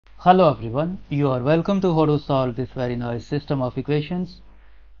Hello everyone, you are welcome to how to solve this very nice system of equations.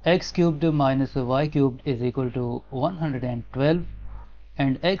 X cubed minus y cubed is equal to 112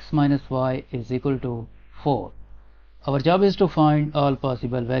 and x minus y is equal to 4. Our job is to find all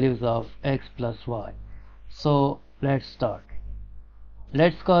possible values of x plus y. So let's start.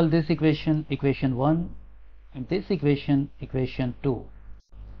 Let's call this equation equation 1 and this equation equation 2.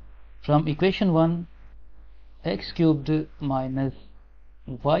 From equation 1, x cubed minus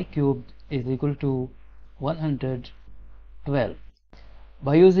y cubed is equal to 112.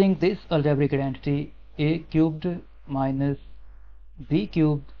 By using this algebraic identity, a cubed minus b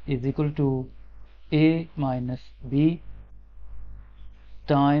cubed is equal to a minus b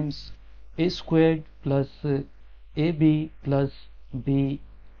times a squared plus ab plus b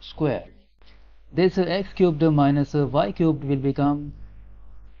squared. This x cubed minus y cubed will become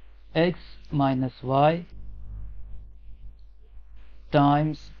x minus y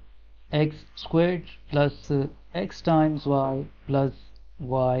times x squared plus x times y plus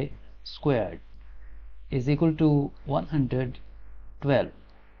y squared is equal to 112.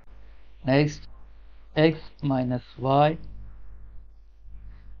 Next, x minus y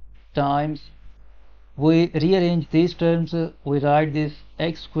times, we rearrange these terms, we write this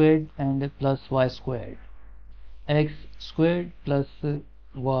x squared and plus y squared, x squared plus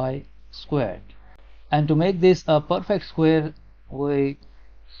y squared, and to make this a perfect square we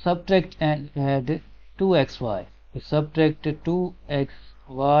subtract and add 2xy. We subtract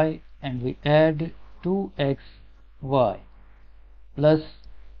 2xy and we add 2xy plus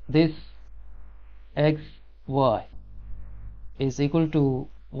this xy is equal to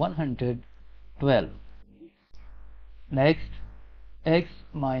 112. Next, x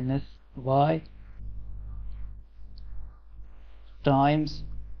minus y times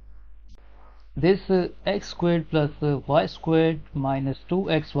this x squared plus y squared minus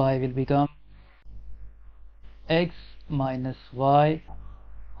 2xy will become x minus y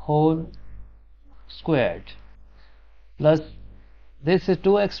whole squared plus this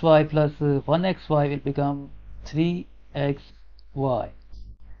 2xy plus 1xy will become 3xy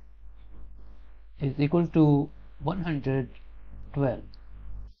is equal to 112.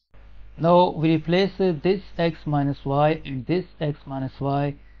 Now we replace this x minus y and this x minus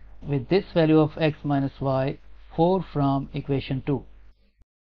y with this value of x minus y 4 from equation 2.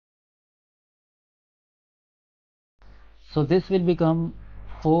 So this will become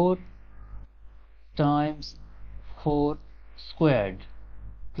 4 times 4 squared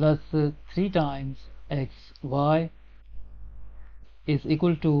plus 3 times xy is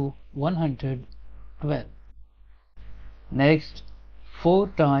equal to 112. Next, 4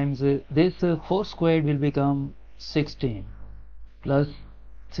 times this 4 squared will become 16 plus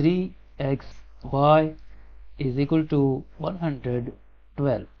 3xy is equal to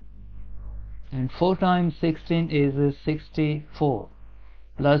 112, and 4 times 16 is 64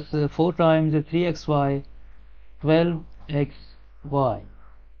 plus 4 times 3xy 12xy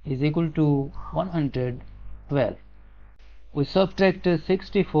is equal to 112. We subtract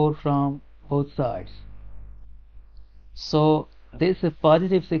 64 from both sides, so this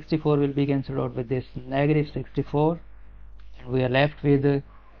positive 64 will be cancelled out with this negative 64 and we are left with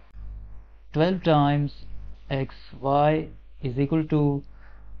 12 times xy is equal to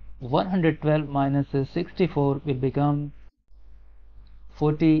 112 minus 64 will become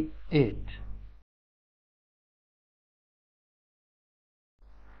 48.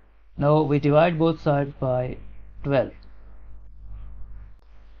 Now we divide both sides by 12.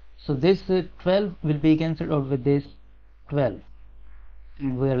 So this 12 will be cancelled out with this 12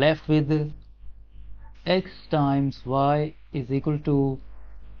 and we are left with x times y is equal to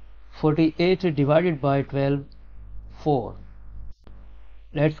 48 divided by 12, 4.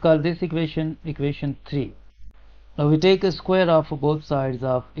 Let's call this equation equation 3. Now we take a square of both sides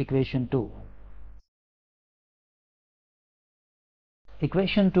of equation 2.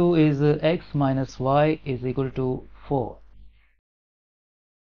 Equation 2 is x minus y is equal to 4.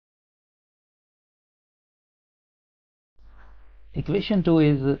 Equation 2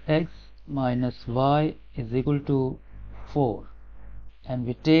 is x minus y is equal to 4 and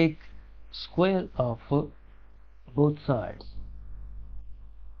we take square of both sides.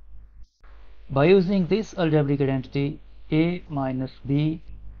 By using this algebraic identity, a minus b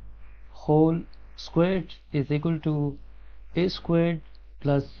whole squared is equal to a squared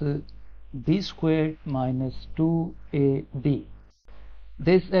plus b squared minus 2ab.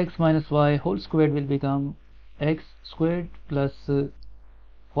 This x minus y whole squared will become x squared plus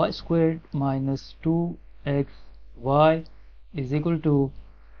y squared minus 2xy is equal to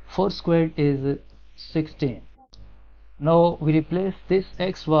 4 squared is 16. Now we replace this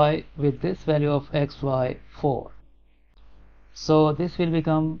xy with this value of xy 4. So this will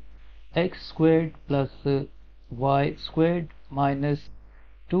become x squared plus y squared minus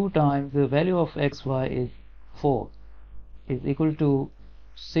 2 times the value of xy is 4 is equal to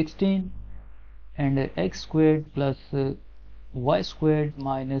 16, and x squared plus y squared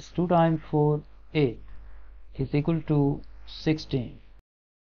minus 2 times 4 8 is equal to 16.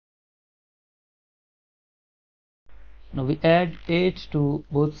 Now we add 8 to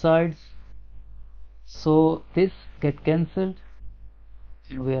both sides, so this get cancelled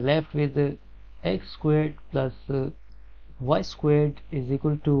and we are left with x squared plus y squared is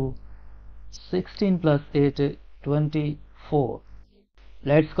equal to 16 plus 8 24.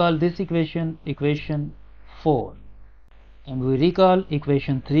 Let's call this equation equation 4, and we recall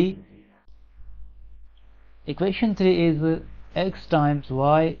equation 3. Equation 3 is x times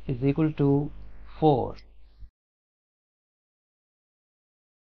y is equal to 4.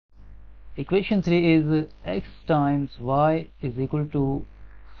 Equation 3 is x times y is equal to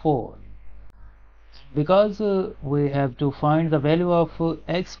 4. Because we have to find the value of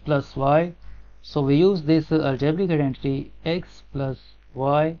x plus y, so we use this algebraic identity x plus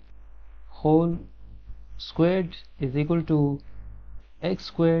y whole squared is equal to x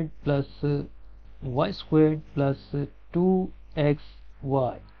squared plus y squared plus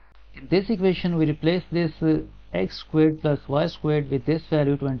 2xy. In this equation we replace this x squared plus y squared with this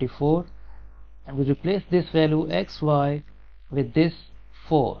value 24, and we replace this value xy with this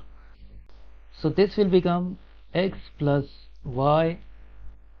 4. So this will become x plus y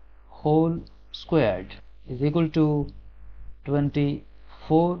whole squared is equal to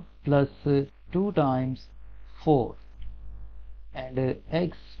 24 plus 2 times 4, and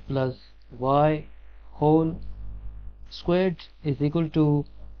x plus y whole squared is equal to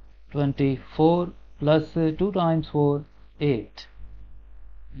 24 plus 2 times 4 8,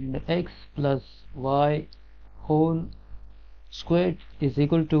 and x plus y whole squared is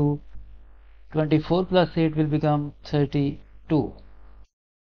equal to 24 plus 8 will become 32.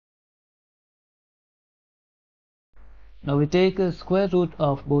 Now we take a square root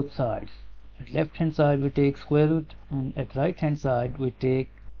of both sides. At left hand side we take square root, and at right hand side we take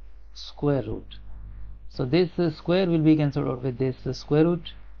square root. So this square will be cancelled out with this square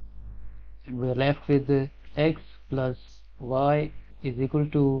root, and we are left with x plus y is equal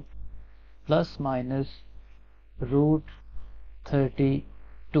to plus minus root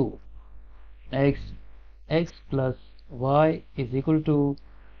 32. Next, x plus y is equal to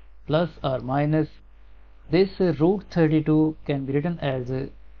plus or minus this root 32 can be written as a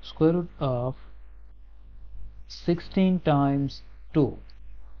square root of 16 times 2.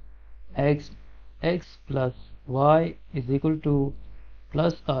 X plus y is equal to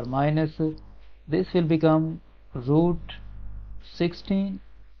plus or minus this will become root 16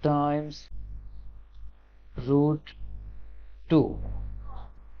 times root 2.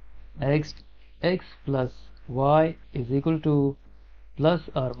 Next, x plus y is equal to plus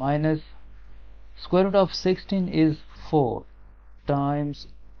or minus square root of 16 is 4 times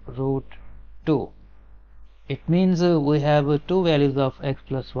root 2. It means we have two values of x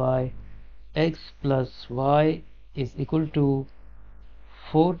plus y. X plus y is equal to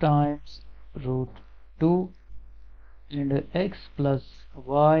 4 times root 2, and x plus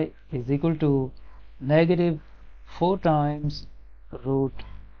y is equal to negative 4 times root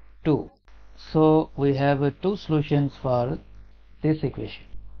 2. So we have two solutions for this equation.